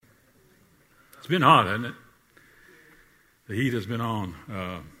It's been hot, hasn't it? The heat has been on.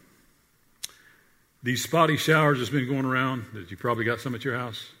 These spotty showers that's been going around, that you probably got some at your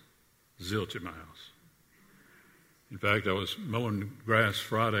house, zilch at my house. In fact, I was mowing grass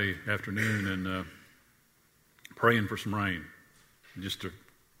Friday afternoon and praying for some rain, just to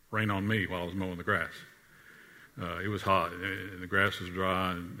rain on me while I was mowing the grass. It was hot, and the grass was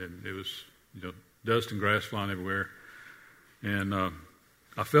dry, and it was, dust and grass flying everywhere. And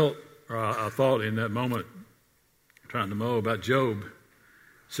I thought in that moment, trying to mow, about Job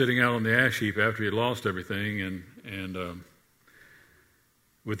sitting out on the ash heap after he had lost everything, and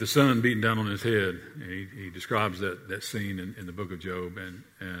with the sun beating down on his head. He describes that scene in the book of Job,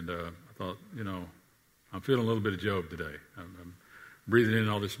 and I thought, I'm feeling a little bit of Job today. I'm breathing in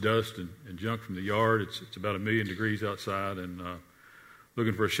all this dust and junk from the yard. It's about 1,000,000 degrees outside, and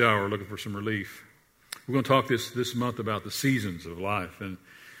looking for a shower, looking for some relief. We're going to talk this month about the seasons of life, and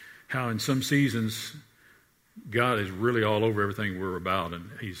how in some seasons God is really all over everything we're about, and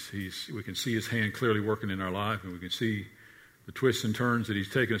we can see His hand clearly working in our life, and we can see the twists and turns that He's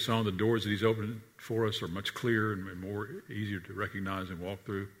taken us on. The doors that He's opened for us are much clearer and more easier to recognize and walk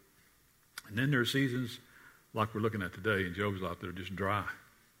through. And then there are seasons like we're looking at today in Job's life that are just dry.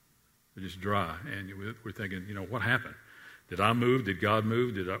 They're just dry, and we're thinking, what happened? Did I move? Did God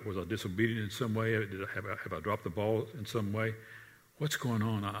move? Was I disobedient in some way? Have I dropped the ball in some way? What's going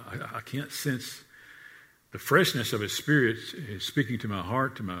on? I can't sense the freshness of His Spirit is speaking to my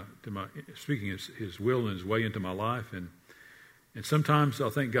heart, speaking His will and His way into my life. And sometimes I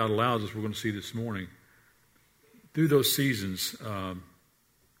think God allows us, we're going to see this morning, through those seasons,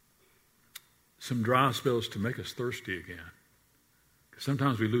 some dry spells to make us thirsty again. Because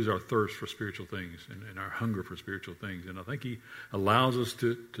sometimes we lose our thirst for spiritual things and our hunger for spiritual things. And I think He allows us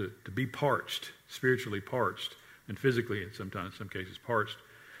to be parched, spiritually parched, and physically, in some cases, parched,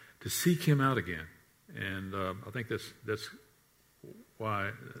 to seek Him out again. And I think that's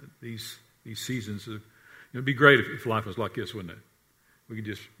why these seasons, it'd be great if life was like this, wouldn't it? We could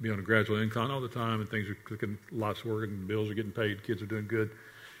just be on a gradual incline all the time, and things are clicking, life's working, bills are getting paid, kids are doing good.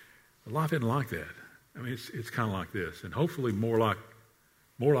 But life isn't like that. I mean, it's kind of like this, and hopefully more like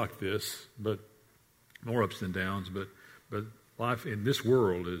this, but more ups and downs. But life in this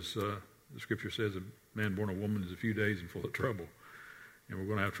world is, the Scripture says, a man born of woman is a few days and full of trouble. And we're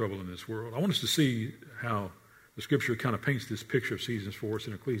going to have trouble in this world. I want us to see how the Scripture kind of paints this picture of seasons for us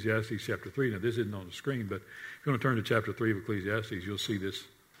in Ecclesiastes chapter 3. Now, this isn't on the screen, but if you want to turn to chapter 3 of Ecclesiastes, you'll see this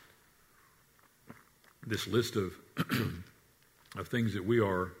list of of things that we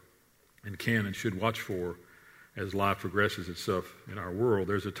are and can and should watch for as life progresses itself in our world.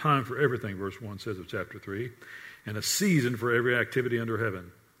 There's a time for everything, verse 1 says of chapter 3, and a season for every activity under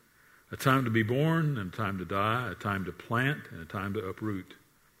heaven. A time to be born and a time to die, a time to plant and a time to uproot,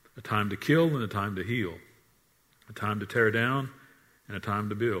 a time to kill and a time to heal, a time to tear down and a time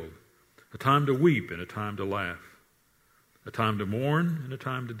to build, a time to weep and a time to laugh, a time to mourn and a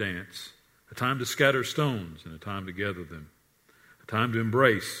time to dance, a time to scatter stones and a time to gather them, a time to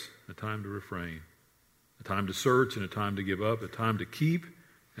embrace and a time to refrain, a time to search and a time to give up, a time to keep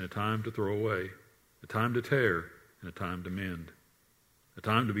and a time to throw away, a time to tear and a time to mend, a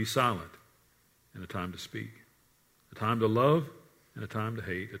time to be silent and a time to speak, a time to love and a time to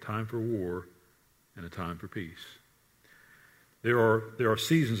hate, a time for war and a time for peace. There are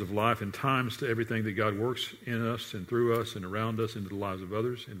seasons of life and times to everything that God works in us and through us and around us into the lives of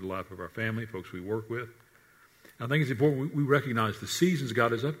others, into the life of our family, folks we work with. I think it's important we recognize the seasons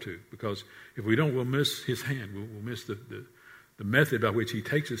God is up to, because if we don't, we'll miss His hand. We'll miss the method by which He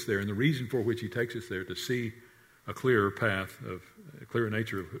takes us there and the reason for which He takes us there, to see a clearer path, of a clearer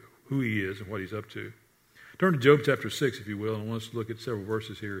nature of who He is and what He's up to. Turn to Job chapter 6, if you will, and I want us to look at several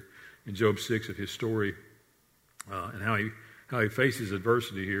verses here in Job 6 of his story and how he faces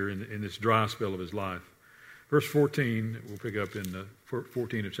adversity here in this dry spell of his life. Verse 14, we'll pick up in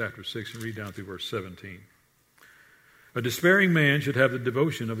 14 of chapter 6 and read down through verse 17. A despairing man should have the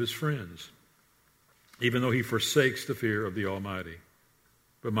devotion of his friends, even though he forsakes the fear of the Almighty.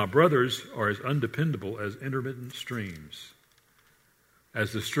 But my brothers are as undependable as intermittent streams,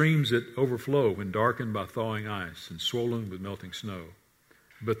 as the streams that overflow when darkened by thawing ice and swollen with melting snow,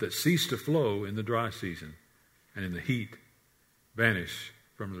 but that cease to flow in the dry season, and in the heat vanish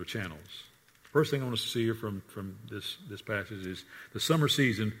from their channels. First thing I want us to see here from this passage is the summer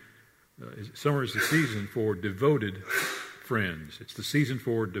season. Summer is the season for devoted friends. It's the season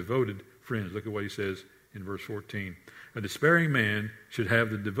for devoted friends. Look at what he says in verse 14. A despairing man should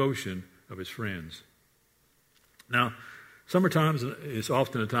have the devotion of his friends. Now, summertime is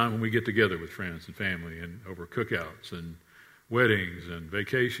often a time when we get together with friends and family and over cookouts, and weddings and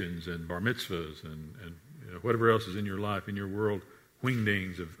vacations and bar mitzvahs and whatever else is in your life, in your world,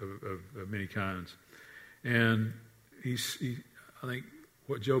 wingdings of many kinds. And I think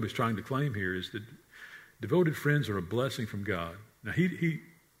what Job is trying to claim here is that devoted friends are a blessing from God. Now,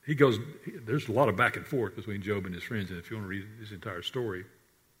 he goes, there's a lot of back and forth between Job and his friends, and if you want to read his entire story.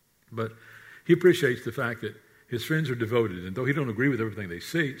 But he appreciates the fact that his friends are devoted, and though he don't agree with everything they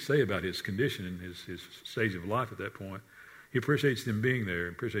say about his condition and his stage of life at that point, he appreciates them being there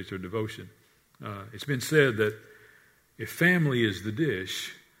and appreciates their devotion. It's been said that if family is the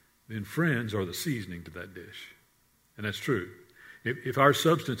dish, then friends are the seasoning to that dish. And that's true. If our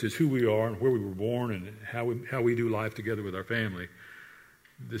substance is who we are and where we were born and how we do life together with our family,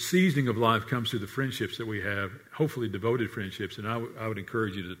 the seasoning of life comes through the friendships that we have, hopefully devoted friendships. And I would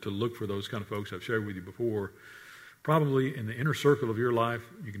encourage you to look for those kind of folks I've shared with you before. Probably in the inner circle of your life,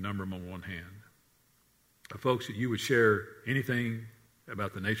 you can number them on one hand. Folks that you would share anything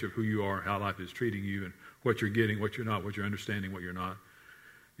about the nature of who you are, how life is treating you, and what you're getting, what you're not, what you're understanding, what you're not.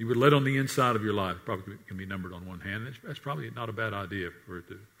 You would let on the inside of your life probably can be numbered on one hand. And that's probably not a bad idea for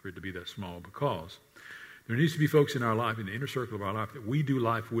it to be that small, because there needs to be folks in our life, in the inner circle of our life, that we do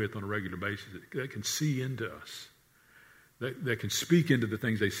life with on a regular basis, that can see into us, that can speak into the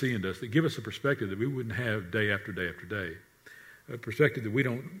things they see in us, that give us a perspective that we wouldn't have day after day after day, a perspective that we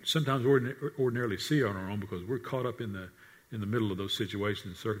don't sometimes ordinarily see on our own because we're caught up in the middle of those situations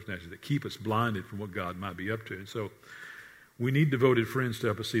and circumstances that keep us blinded from what God might be up to. And so we need devoted friends to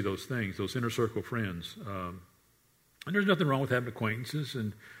help us see those things, those inner circle friends. And there's nothing wrong with having acquaintances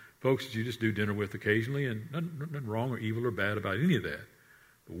and folks that you just do dinner with occasionally, and nothing wrong or evil or bad about any of that.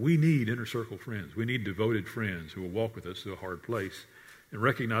 But we need inner circle friends. We need devoted friends who will walk with us through a hard place and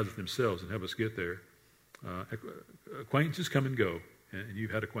recognize it themselves and help us get there. Acquaintances come and go, and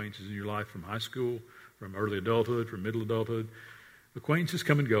you've had acquaintances in your life from high school, from early adulthood, from middle adulthood. Acquaintances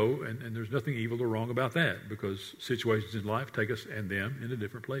come and go, and there's nothing evil or wrong about that, because situations in life take us and them into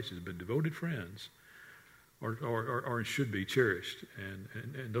different places. But devoted friends are and should be cherished,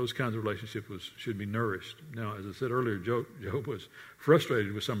 and those kinds of relationships should be nourished. Now, as I said earlier, Job was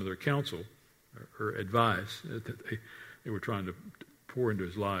frustrated with some of their counsel or advice that they were trying to pour into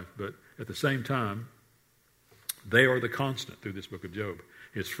his life, but at the same time, they are the constant through this book of Job.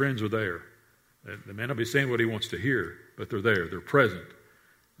 His friends are there. They may not be saying what he wants to hear, but they're there. They're present.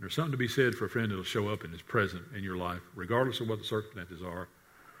 And there's something to be said for a friend that will show up and is present in your life, regardless of what the circumstances are,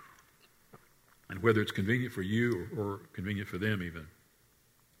 and whether it's convenient for you or convenient for them even.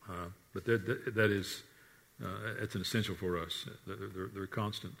 But that's an essential for us. Their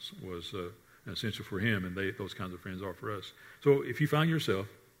constance was an essential for him, and those kinds of friends are for us. So if you find yourself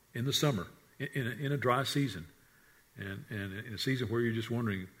in the summer, in a dry season, and in a season where you're just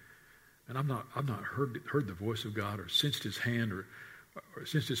wondering, and I've not heard the voice of God or sensed His hand or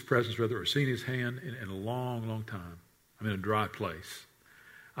sensed His presence rather, or seen His hand in a long, long time. I'm in a dry place.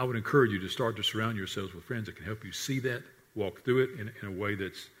 I would encourage you to start to surround yourselves with friends that can help you see that, walk through it in a way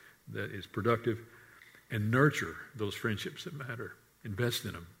that is productive, and nurture those friendships that matter. Invest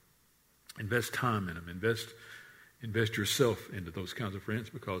in them. Invest time in them. Invest yourself into those kinds of friends,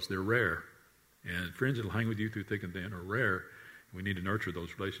 because they're rare. And friends that will hang with you through thick and thin are rare. We need to nurture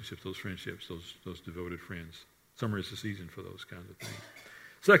those relationships, those friendships, those devoted friends. Summer is the season for those kinds of things.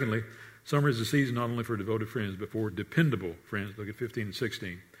 Secondly, summer is the season not only for devoted friends, but for dependable friends. Look at 15 and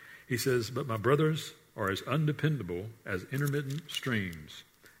 16. He says, "But my brothers are as undependable as intermittent streams,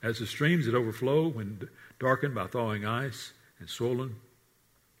 as the streams that overflow when darkened by thawing ice and swollen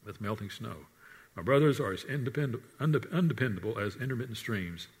with melting snow. My brothers are as undependable as intermittent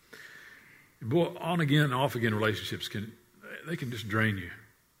streams." Boy, on again, off again relationships can just drain you.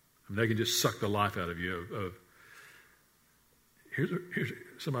 I mean, they can just suck the life out of you. Here's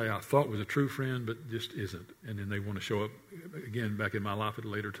somebody I thought was a true friend, but just isn't. And then they want to show up again back in my life at a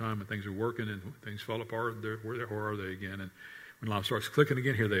later time when things are working and things fall apart. Where are they again? And when life starts clicking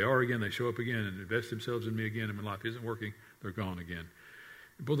again, here they are again. They show up again and invest themselves in me again. And when life isn't working, they're gone again.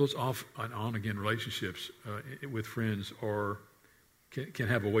 Both those off and on again relationships with friends can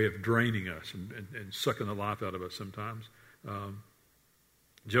have a way of draining us and sucking the life out of us sometimes.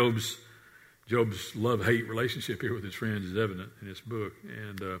 Job's love-hate relationship here with his friends is evident in this book.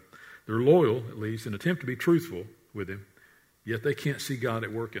 And they're loyal, at least, and attempt to be truthful with him, yet they can't see God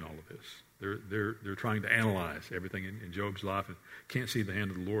at work in all of this. They're trying to analyze everything in Job's life and can't see the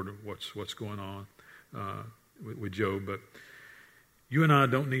hand of the Lord of what's going on with Job. But you and I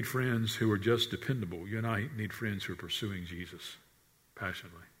don't need friends who are just dependable. You and I need friends who are pursuing Jesus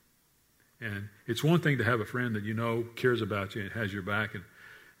passionately. And it's one thing to have a friend that you know cares about you and has your back and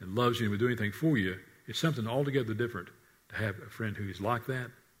loves you and will do anything for you. It's something altogether different to have a friend who is like that,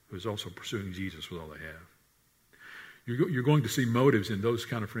 who is also pursuing Jesus with all they have. You're going to see motives in those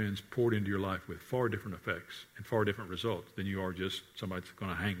kind of friends poured into your life with far different effects and far different results than you are just somebody that's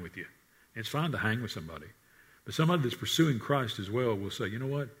going to hang with you. It's fine to hang with somebody, but somebody that's pursuing Christ as well will say, you know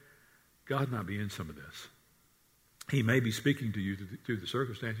what? God might be in some of this. He may be speaking to you through the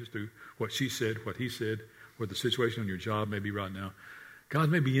circumstances, through what she said, what he said, what the situation on your job may be right now. God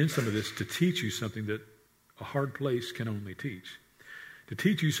may be in some of this to teach you something that a hard place can only teach. To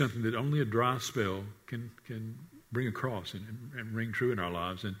teach you something that only a dry spell can bring across and ring true in our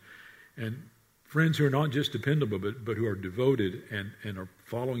lives. And friends who are not just dependable, but who are devoted and are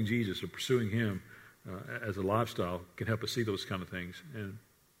following Jesus or pursuing him as a lifestyle can help us see those kind of things. And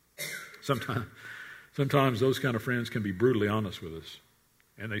sometimes those kind of friends can be brutally honest with us,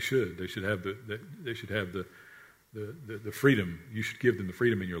 and they should. They should have the freedom. You should give them the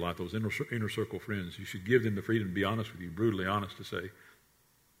freedom in your life. Those inner circle friends, you should give them the freedom to be honest with you, brutally honest, to say,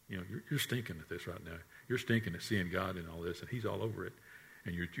 you know, you're stinking at this right now. You're stinking at seeing God in all this, and he's all over it.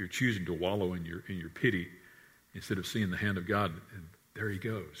 And you're choosing to wallow in your pity instead of seeing the hand of God. And there he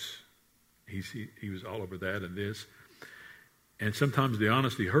goes. He was all over that and this. And sometimes the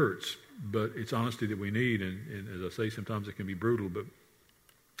honesty hurts, but it's honesty that we need. And as I say, sometimes it can be brutal, but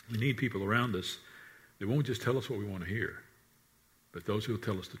we need people around us that won't just tell us what we want to hear, but those who will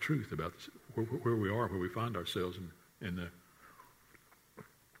tell us the truth about where we are, where we find ourselves in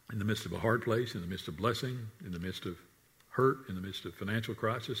the midst of a hard place, in the midst of blessing, in the midst of hurt, in the midst of financial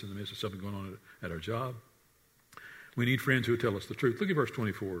crisis, in the midst of something going on at our job. We need friends who will tell us the truth. Look at verse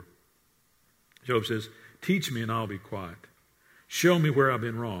 24. Job says, teach me and I'll be quiet. Show me where I've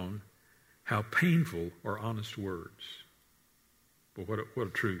been wrong. How painful are honest words. But what a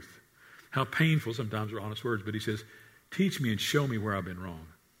truth. How painful sometimes are honest words. But he says, teach me and show me where I've been wrong.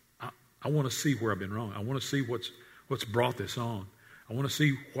 I want to see where I've been wrong. I want to see what's brought this on. I want to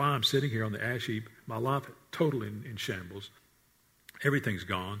see why I'm sitting here on the ash heap. My life totally in shambles. Everything's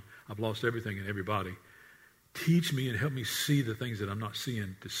gone. I've lost everything and everybody. Teach me and help me see the things that I'm not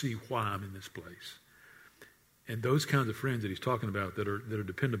seeing, to see why I'm in this place. And those kinds of friends that he's talking about that are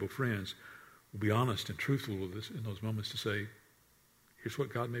dependable friends will be honest and truthful with us in those moments to say, here's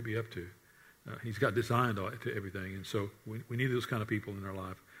what God may be up to. He's got design to everything. And so we need those kind of people in our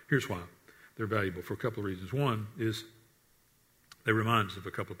life. Here's why. They're valuable for a couple of reasons. One is they remind us of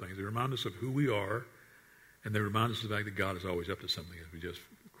a couple of things. They remind us of who we are, and they remind us of the fact that God is always up to something, as we just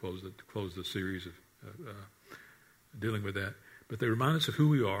closed the series of dealing with that. But they remind us of who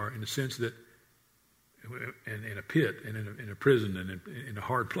we are in the sense that in a pit and in a prison and in a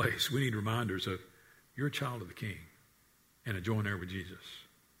hard place, we need reminders of you're a child of the King and a joint heir with Jesus.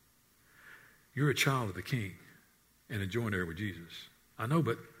 You're a child of the King and a joint heir with Jesus. I know,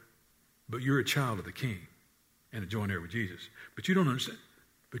 but you're a child of the King and a joint heir with Jesus. But you don't understand.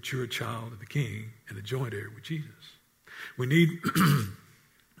 But you're a child of the King and a joint heir with Jesus. We need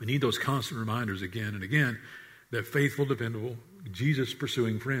those constant reminders again and again that faithful, dependable,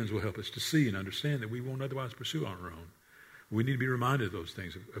 Jesus-pursuing friends will help us to see and understand that we won't otherwise pursue on our own. We need to be reminded of those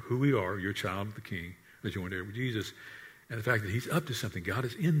things, of who we are. You're a child of the King, a joint heir with Jesus, and the fact that he's up to something. God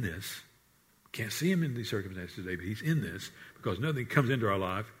is in this. Can't see him in these circumstances today, but he's in this because nothing comes into our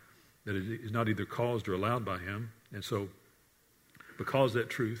life that is not either caused or allowed by him. And so because that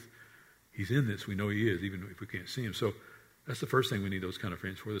truth, he's in this, we know he is, even if we can't see him. So that's the first thing we need those kind of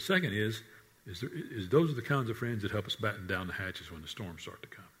friends for. The second is those are the kinds of friends that help us batten down the hatches when the storms start to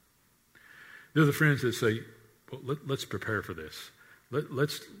come. They're the friends that say, well, let's prepare for this.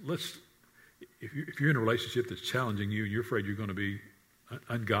 Let's if you're in a relationship that's challenging you and you're afraid you're going to be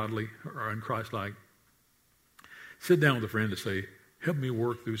ungodly or unchristlike, sit down with a friend and say, help me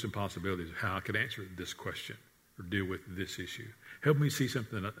work through some possibilities of how I could answer this question or deal with this issue. Help me see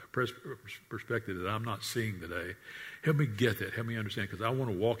something, a perspective that I'm not seeing today. Help me get that. Help me understand, because I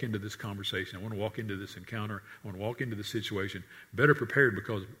want to walk into this conversation. I want to walk into this encounter. I want to walk into this situation better prepared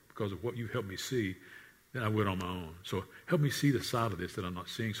because of what you helped me see than I would on my own. So help me see the side of this that I'm not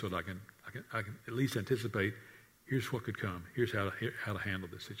seeing, so that I can at least anticipate. Here's what could come. Here's how to handle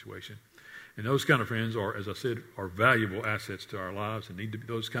this situation. And those kind of friends are, as I said, are valuable assets to our lives, and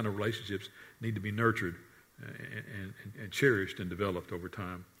those kind of relationships need to be nurtured and cherished and developed over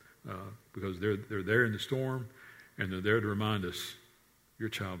time, because they're there in the storm, and they're there to remind us you're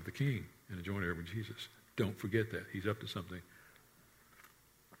a child of the King and a joint heir with Jesus. Don't forget that. He's up to something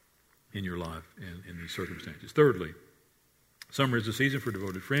in your life and in these circumstances. Thirdly, summer is the season for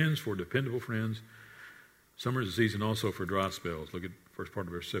devoted friends, for dependable friends. Summer is the season also for dry spells. Look at the first part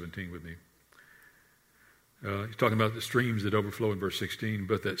of verse 17 with me. He's talking about the streams that overflow in verse 16,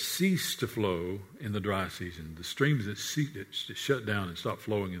 but that cease to flow in the dry season. The streams that shut down and stop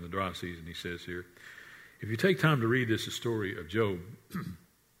flowing in the dry season, he says here. If you take time to read this story of Job,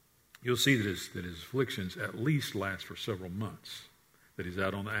 you'll see that his afflictions at least last for several months, that he's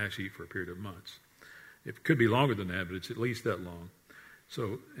out on the ash heap for a period of months. It could be longer than that, but it's at least that long.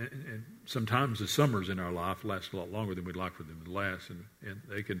 So, and sometimes the summers in our life last a lot longer than we'd like for them to last, and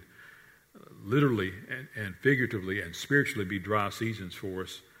they can literally and figuratively and spiritually be dry seasons for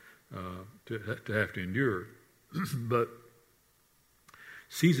us to have to endure. But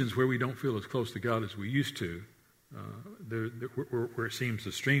seasons where we don't feel as close to God as we used to, where it seems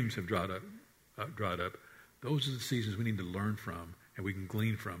the streams have dried up, those are the seasons we need to learn from and we can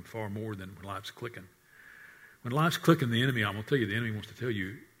glean from far more than when life's clicking. When life's clicking, the enemy, I'm going to tell you, the enemy wants to tell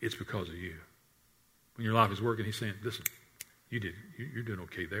you it's because of you. When your life is working, he's saying, listen, you're doing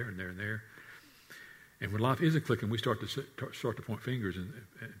okay there and there and there. And when life isn't clicking, we start to point fingers and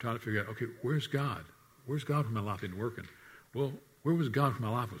try to figure out, okay, where's God? Where's God when my life isn't working? Well, where was God when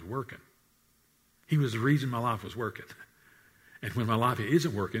my life was working? He was the reason my life was working. And when my life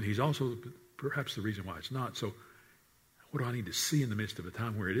isn't working, he's also perhaps the reason why it's not. So what do I need to see in the midst of a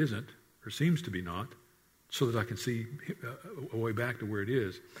time where it isn't, or seems to be not, so that I can see a way back to where it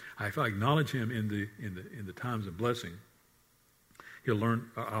is? If I acknowledge him in the times of blessing,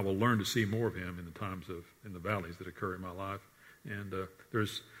 I will learn to see more of him in the valleys that occur in my life. And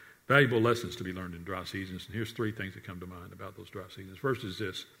there's valuable lessons to be learned in dry seasons. And here's three things that come to mind about those dry seasons. First is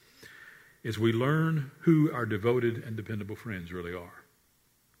this, is we learn who our devoted and dependable friends really are.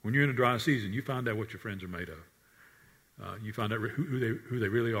 When you're in a dry season, you find out what your friends are made of. You find out who they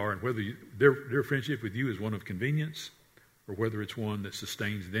really are, and whether their friendship with you is one of convenience or whether it's one that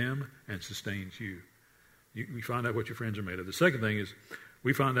sustains them and sustains you. We find out what your friends are made of. The second thing is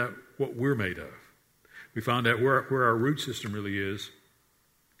we find out what we're made of. We find out where our root system really is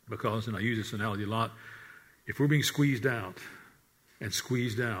because, and I use this analogy a lot, if we're being squeezed out and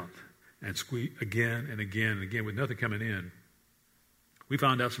squeezed out and squeezed again and again and again with nothing coming in, we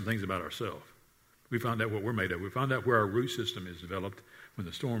find out some things about ourselves. We find out what we're made of. We find out where our root system is developed when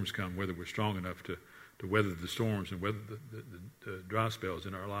the storms come, whether we're strong enough to weather the storms and weather the dry spells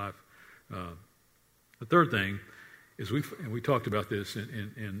in our life. The third thing is we talked about this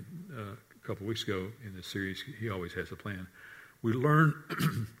in a couple of weeks ago in this series, He Always Has a Plan. We learn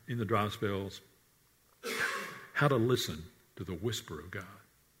in the dry spells how to listen to the whisper of God.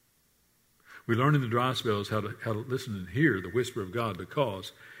 We learn in the dry spells how to listen and hear the whisper of God,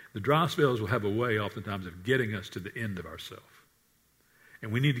 because the dry spells will have a way oftentimes of getting us to the end of ourselves.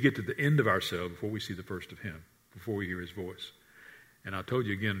 And we need to get to the end of ourselves before we see the first of him, before we hear his voice. And I told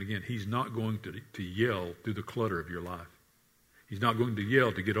you again and again, he's not going to yell through the clutter of your life. He's not going to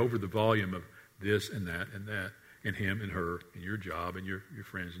yell to get over the volume of this and that and him and her and your job and your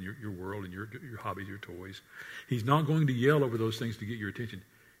friends and your world and your hobbies, your toys. He's not going to yell over those things to get your attention.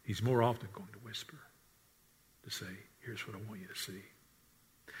 He's more often going to whisper, to say, here's what I want you to see.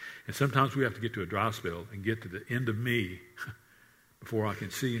 And sometimes we have to get to a dry spell and get to the end of me before I can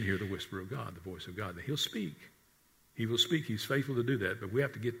see and hear the whisper of God, the voice of God. That he'll speak. He will speak. He's faithful to do that. But we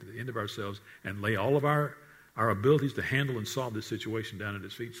have to get to the end of ourselves and lay all of our abilities to handle and solve this situation down at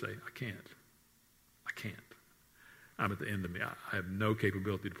his feet and say, I can't. I'm at the end of me. I have no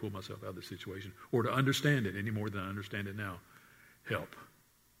capability to pull myself out of this situation or to understand it any more than I understand it now. Help.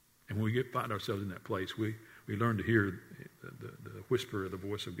 And when we find ourselves in that place, we learn to hear the whisper of the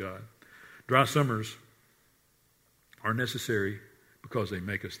voice of God. Dry summers are necessary because they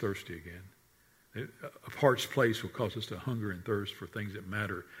make us thirsty again. A parched place will cause us to hunger and thirst for things that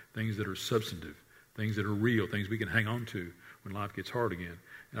matter, things that are substantive, things that are real, things we can hang on to when life gets hard again.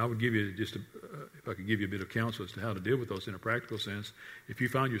 And I would give you if I could give you a bit of counsel as to how to deal with those in a practical sense. If you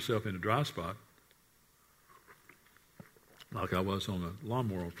find yourself in a dry spot, like I was on a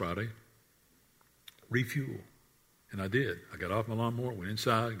lawnmower on Friday, refuel. And I did. I got off my lawnmower, went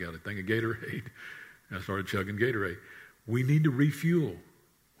inside, got a thing of Gatorade, and I started chugging Gatorade. We need to refuel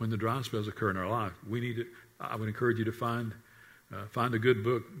when the dry spells occur in our life. I would encourage you to find a good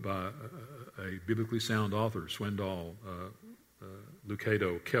book by a biblically sound author, Swindoll,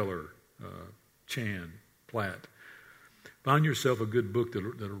 Lucado, Keller, Chan, Platt. Find yourself a good book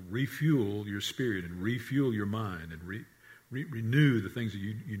that'll refuel your spirit and refuel your mind and renew the things that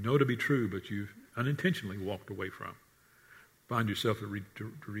you know to be true, but you've unintentionally walked away from. Find yourself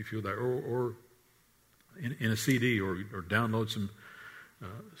to refuel that, or in a CD, or download some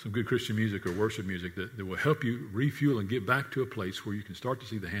good Christian music or worship music that will help you refuel and get back to a place where you can start to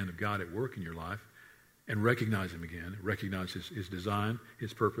see the hand of God at work in your life and recognize him again, recognize his design,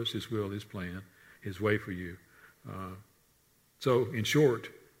 his purpose, his will, his plan, His way for you. So, in short,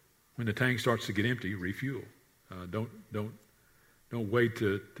 when the tank starts to get empty, refuel. Don't wait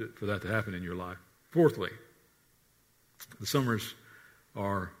for that to happen in your life. Fourthly, the summers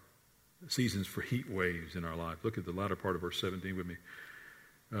are seasons for heat waves in our life. Look at the latter part of verse 17 with me.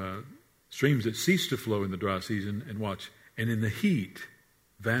 Streams that cease to flow in the dry season, and watch, and in the heat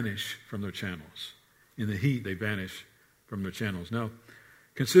vanish from their channels. In the heat they vanish from their channels. Now,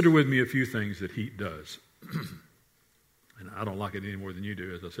 consider with me a few things that heat does. And I don't like it any more than you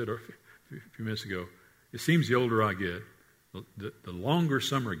do. As I said a few minutes ago, it seems the older I get, the longer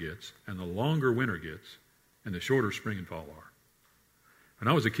summer gets, and the longer winter gets, and the shorter spring and fall are. When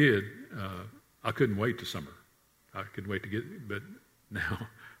I was a kid, I couldn't wait to summer. I couldn't wait to get, but now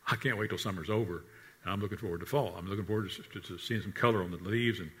I can't wait till summer's over, and I'm looking forward to fall. I'm looking forward to seeing some color on the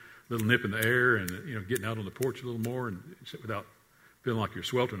leaves and a little nip in the air, and getting out on the porch a little more, and without feeling like you're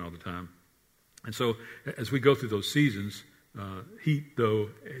sweltering all the time. And so, as we go through those seasons, heat, though,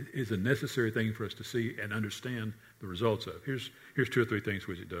 is a necessary thing for us to see and understand the results of. Here's two or three things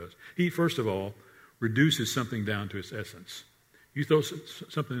which it does. Heat, first of all, reduces something down to its essence. You throw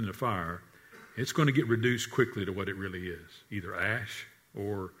something in the fire, it's going to get reduced quickly to what it really is, either ash,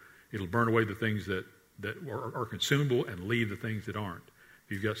 or it'll burn away the things that are consumable and leave the things that aren't.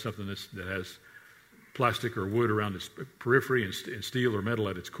 If you've got something that has plastic or wood around its periphery and steel or metal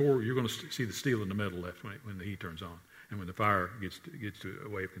at its core, you're going to see the steel and the metal left when the heat turns on, and when the fire gets to a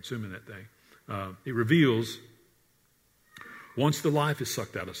way of consuming that thing. It reveals, once the life is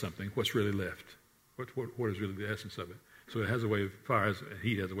sucked out of something, what's really left. What is really the essence of it. So it has a way of,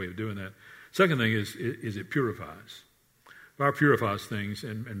 heat has a way of doing that. Second thing is it purifies. Fire purifies things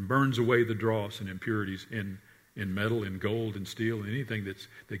and burns away the dross and impurities in metal, in gold, and steel, and anything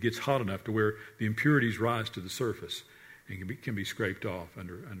that gets hot enough to where the impurities rise to the surface and can be scraped off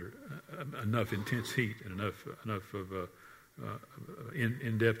under enough intense heat and enough of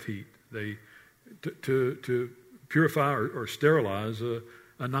in-depth heat. To purify or sterilize a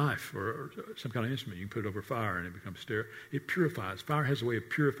knife or some kind of instrument, you can put it over fire and it becomes sterile. It purifies. Fire has a way of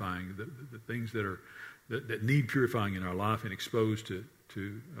purifying the things that need purifying in our life and exposed to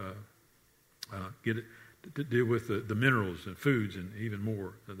get it to deal with the minerals and foods and even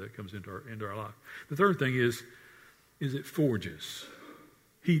more that comes into our life. The third thing is it forges.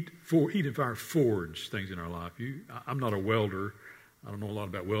 Heat and fire forge things in our life. I'm not a welder. I don't know a lot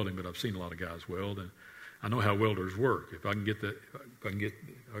about welding, but I've seen a lot of guys weld, and I know how welders work. If I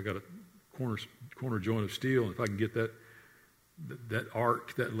got a corner joint of steel, and if I can get that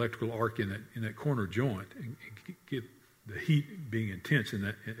electrical arc in that corner joint, and get the heat being intense in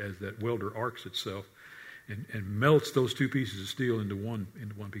that as that welder arcs itself, and melts those two pieces of steel into one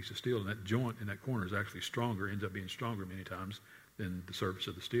piece of steel, and that joint in that corner is actually stronger, ends up being stronger many times than the surface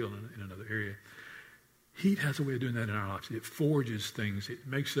of the steel in another area. Heat has a way of doing that in our lives. It forges things. It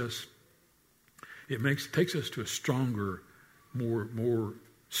takes us to a stronger, more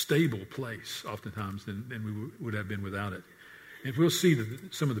stable place oftentimes than we would have been without it. And if we'll see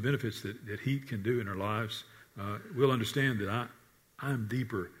some of the benefits that heat can do in our lives, we'll understand that I'm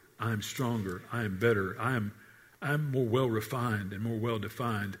deeper, I'm stronger, I am better, I'm more well refined and more well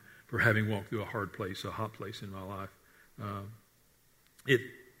defined for having walked through a hard place, a hot place in my life.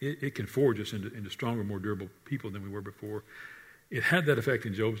 It can forge us into stronger, more durable people than we were before. It had that effect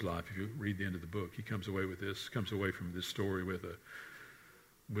in Job's life. If you read the end of the book, he comes away from this story with a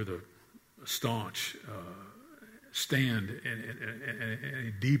staunch stand and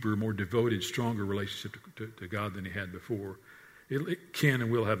a deeper, more devoted, stronger relationship to God than he had before. It can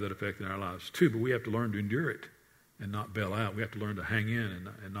and will have that effect in our lives too, but we have to learn to endure it and not bail out. We have to learn to hang in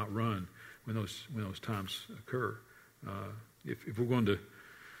and not run when those times occur. If we're going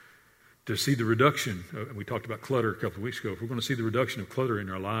to see the reduction, we talked about clutter a couple of weeks ago, if we're going to see the reduction of clutter in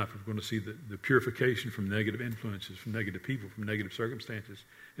our life, if we're going to see the purification from negative influences, from negative people, from negative circumstances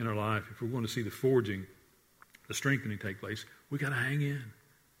in our life, if we're going to see the forging, the strengthening take place, we got to hang in.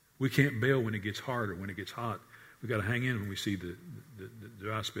 We can't bail when it gets hard or when it gets hot. We got to hang in when we see the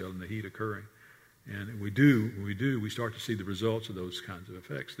dry spell and the heat occurring. And when we do, we start to see the results of those kinds of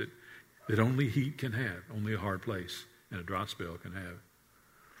effects that only heat can have, only a hard place and a dry spell can have.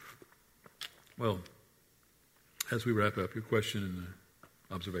 Well, as we wrap up, your question and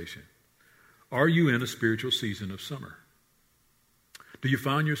observation. Are you in a spiritual season of summer? Do you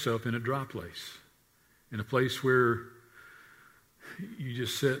find yourself in a dry place? In a place where you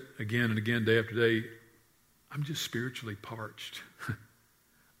just sit again and again, day after day, I'm just spiritually parched.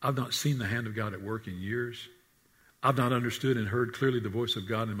 I've not seen the hand of God at work in years. I've not understood and heard clearly the voice of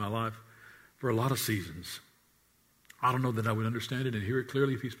God in my life for a lot of seasons. I don't know that I would understand it and hear it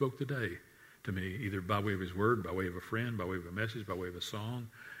clearly if he spoke today. to me, either by way of his word, by way of a friend, by way of a message, by way of a song,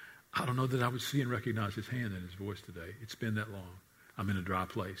 I don't know that I would see and recognize his hand and his voice today. It's been that long. I'm in a dry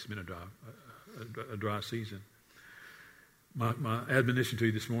place. I'm in a dry season. My admonition to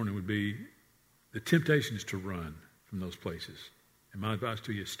you this morning would be the temptation is to run from those places. And my advice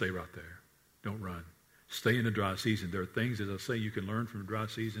to you is stay right there. Don't run. Stay in a dry season. There are things, as I say, you can learn from a dry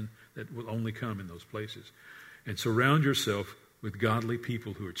season that will only come in those places. And surround yourself with godly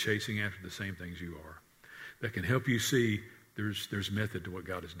people who are chasing after the same things you are, that can help you see there's method to what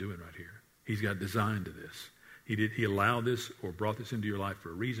God is doing right here. He's got design to this. He allowed this or brought this into your life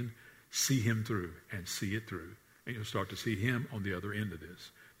for a reason. See him through and see it through. And you'll start to see him on the other end of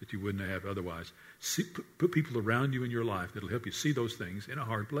this that you wouldn't have otherwise. Put people around you in your life that will help you see those things in a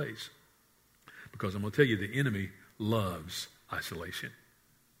hard place. Because I'm going to tell you, the enemy loves isolation.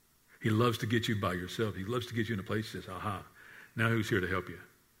 He loves to get you by yourself. He loves to get you in a place that says, aha, now who's here to help you?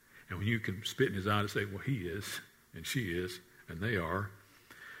 And when you can spit in his eye and say, well, he is, and she is, and they are,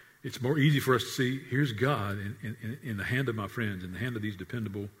 it's more easy for us to see, here's God in the hand of my friends, in the hand of these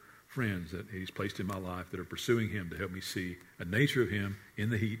dependable friends that he's placed in my life that are pursuing him to help me see a nature of him in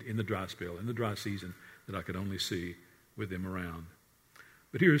the heat, in the dry spell, in the dry season that I could only see with him around.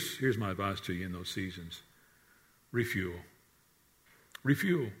 But here's my advice to you in those seasons. Refuel.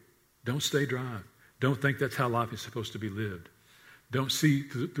 Refuel. Don't stay dry. Don't think that's how life is supposed to be lived. Don't see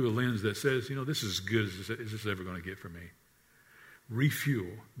through a lens that says, this is as good as this is ever going to get for me.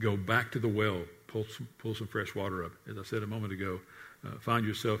 Refuel. Go back to the well. Pull some fresh water up. As I said a moment ago, find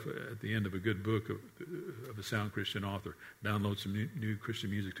yourself at the end of a good book of a sound Christian author. Download some new Christian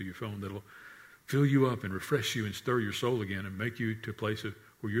music to your phone that'll fill you up and refresh you and stir your soul again and make you to a place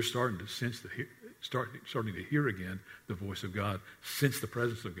where you're starting to sense starting to hear again the voice of God, sense the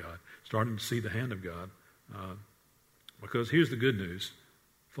presence of God, starting to see the hand of God. Because here's the good news.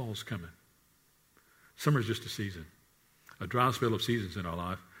 Fall's coming. Summer's just a season. A dry spell of seasons in our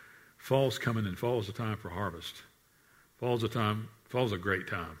life. Fall's coming, and fall's a time for harvest. Fall's a great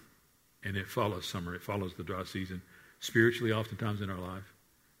time. And it follows summer. It follows the dry season spiritually oftentimes in our life,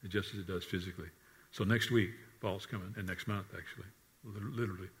 just as it does physically. So next week, fall's coming, and next month, actually,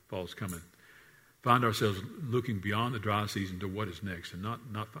 literally, fall's coming. Find ourselves looking beyond the dry season to what is next, and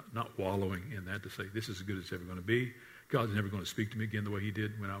not wallowing in that to say, this is as good as it's ever going to be. God's never going to speak to me again the way he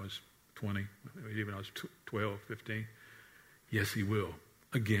did when I was 20, even when I was 12, 15. Yes, he will,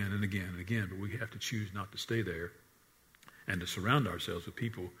 again and again and again, but we have to choose not to stay there and to surround ourselves with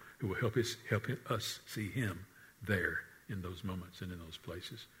people who will help us see him there in those moments and in those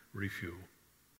places. Refuel.